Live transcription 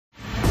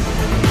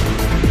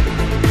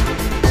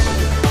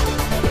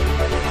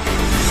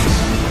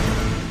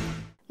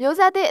မျိုး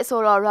ဆက်သစ်အ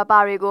ဆိုတော်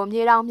rapper တွေကို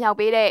မြေတောင်မြောက်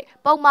ပေးတဲ့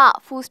ပုံမှ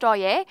Freestyle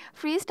ရဲ့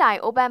Freestyle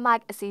Open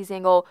Mic အစီအစ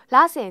ဉ်ကိုလ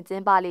ဆင်ကျ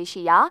င်းပလေး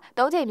ရှိရာ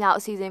၃ချိန်မြောက်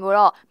အစီအစဉ်ကို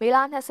တော့မေလ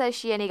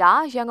28ရက်နေ့က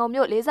ရန်ကုန်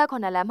မြို့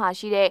48လမ်းမှာ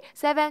ရှိတဲ့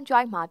7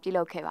 Joint မှာပြု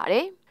လုပ်ခဲ့ပါတ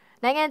ယ်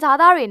။နိုင်ငံခြား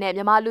သားတွေနဲ့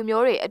မြန်မာလူ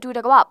မျိုးတွေအတူတ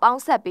ကွပေါ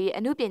င်းဆက်ပြီး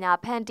အမှုပညာ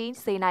ဖန်တီး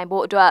စေနိုင်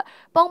ဖို့အတွက်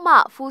ပုံမှ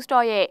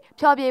Freestyle ရဲ့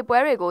ဖျော်ဖြေပွဲ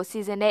တွေကိုစီ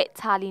စဉ်တဲ့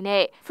Charlie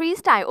နဲ့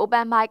Freestyle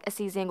Open Mic အ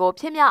စီအစဉ်ကို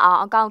ဖြစ်မြောက်အော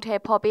င်အကောင့်ထဲ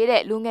ဖော်ပေး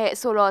တဲ့လူငယ်အ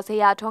ဆိုတော်ဇေ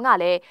ယျထွန်းက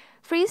လည်း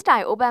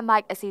Freestyle Open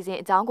Mic အစီအစဉ်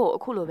အကြောင်းကိုအ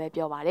ခုလိုပဲ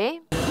ပြောပါတယ်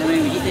။နာမ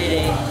ည်ကြီး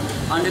တဲ့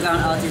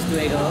underground artist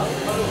တွေကို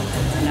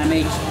နာမ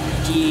ည်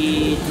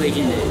ကြီးတွေ့ခြ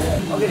င်းတယ်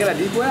။ Okay ခင်ဗျ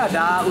ဒီပွဲက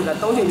ဒါအခု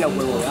3ချိန်မြောက်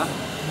ပွဲပေါ့ဗျာ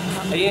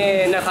။အရင်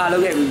နှစ်ခါလု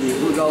ပ်ခဲ့ပြီးအ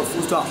ခုတော့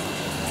full stop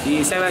ဒီ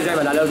7 joint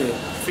မှာလာလုပ်တယ်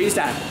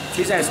freestyle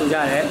ဆိုကြ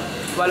တယ်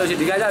။ဘာလို့ရှိ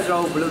ဒီကကြကျွန်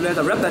တော်ဘယ်လိုလဲ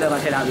ဆို rap battle မှာ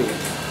ထည့်ထားပြီးတယ်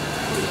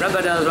။ rap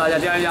battle ဆိုတာ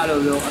တရားရ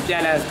လို့ပြောအပြ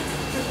န်လဲ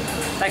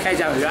တိုက်ခိုက်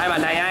ကြပြီ။အဲ့မှာ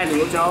နိုင်ရတဲ့လူ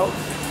ကိုကျွန်တော်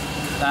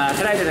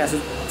ထိုက်တဲ့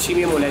ချီး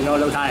မြှင့်ဖို့လည်းကျွန်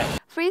တော်လုပ်ထားတယ်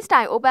။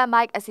 Freestyle Open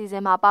Mic အစီအစ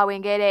ဉ်မှာပါဝ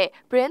င်ခဲ့တဲ့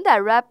Bring the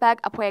Rap Back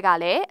အဖွဲ့က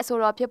လည်းအဆို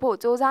တော်ဖြစ်ဖို့စ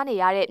조사နေ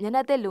ရတဲ့မျက်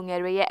နှာသစ်လူငယ်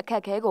တွေရဲ့အခ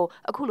က်အခဲကို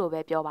အခုလိုပဲ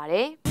ပြောပါတ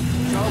ယ်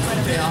။ကျွန်တော်ဖက်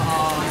တယ်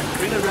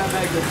Bring the Rap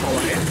Back ကိုခေါ်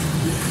တယ်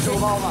။ဆို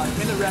တော့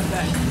Bring the Rap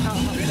Back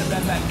Bring the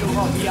Rap Back တို့က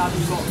BRB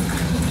ပေါ့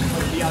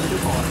။ BRB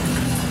တို့ခေါ်တယ်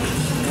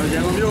။ရ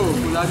န်ကုန်မြို့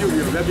ကိုလာပြုတ်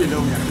ပြီး rap ပြ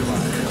လုံးနေဖြစ်ပါ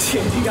တယ်။ချ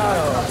င်းကြီးကတော့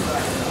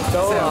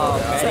ကျွန်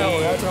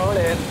တော်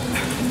လည်း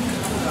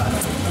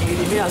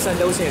ဒီနေ့ဆက်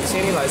လုံးချင်းချ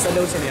င်းလေးပါဆက်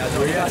လုံးချင်းနေရကျွ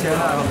န်တော်ရချင်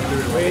တာ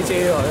ဝေးချေ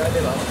တော့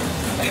တဲ့ပါ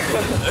အဲ့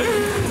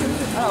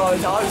တော့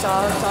ကျွန်တော်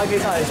စားကိ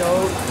စ္စတွေကျွန်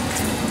တော်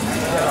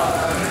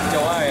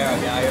ကြောက်ရအ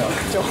များကြီးတော့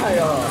ကြောက်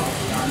ရ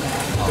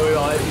တို့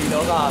ရောဒီ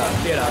တော့က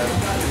ပြည့်လာတယ်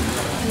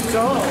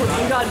ကျွန်တော်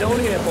ဒီကလုံး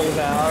နေတဲ့ပုံ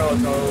စံကတော့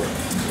ကျွန်တော်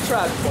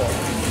trap ပေါ့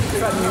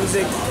trap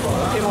music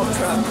hip hop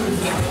trap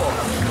ပေါ့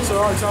ဆို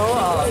တော့ကျွန်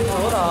တော်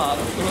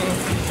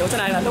လုံး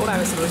နိုင်တာလုံးနိုင်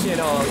မယ်ဆိုလို့ရှိရင်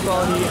တော့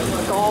တော်ဒီ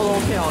အကောင်း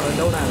ဆုံးဖြစ်အောင်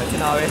လုံးနိုင်မယ်ဖြ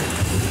စ်တာပဲ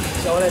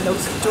ကျွန်တော်လည်း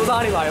စူးစ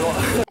မ်းနေပါတယ်ပေါ့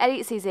အဲ့ဒီ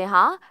အစီအစဉ်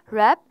ဟာ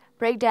rap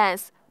break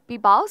dance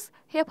beatbox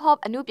hip hop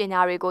အမှုပညာ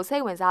တွေကိုစိ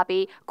တ်ဝင်စား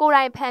ပြီးကိုယ်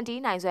တိုင်ဖန်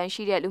တီးနိုင်စွမ်း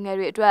ရှိတဲ့လူငယ်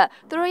တွေအတွက်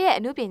သူတို့ရဲ့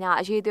အမှုပညာ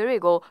အရေးအသွေးတွေ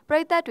ကိုပ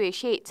ရိသတ်တွေ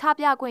ရှေ့ချ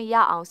ပြခွင့်ရ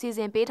အောင်စီစ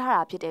ဉ်ပေးထား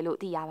တာဖြစ်တယ်လို့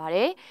သိရပါတ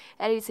ယ်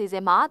။အဲ့ဒီစီစ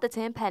ဉ်မှာတခြ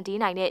င်းဖန်တီး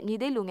နိုင်တဲ့ညီ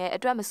သေးလူငယ်အ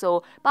တွက်မဆို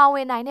ပါဝ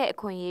င်နိုင်တဲ့အ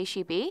ခွင့်အရေး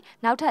ရှိပြီး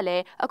နောက်ထပ်လ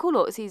ည်းအခု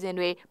လိုအစီအစဉ်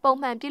တွေပုံ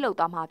မှန်ပြုလုပ်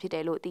သွားမှာဖြစ်တ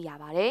ယ်လို့သိရ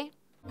ပါတယ်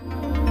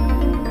။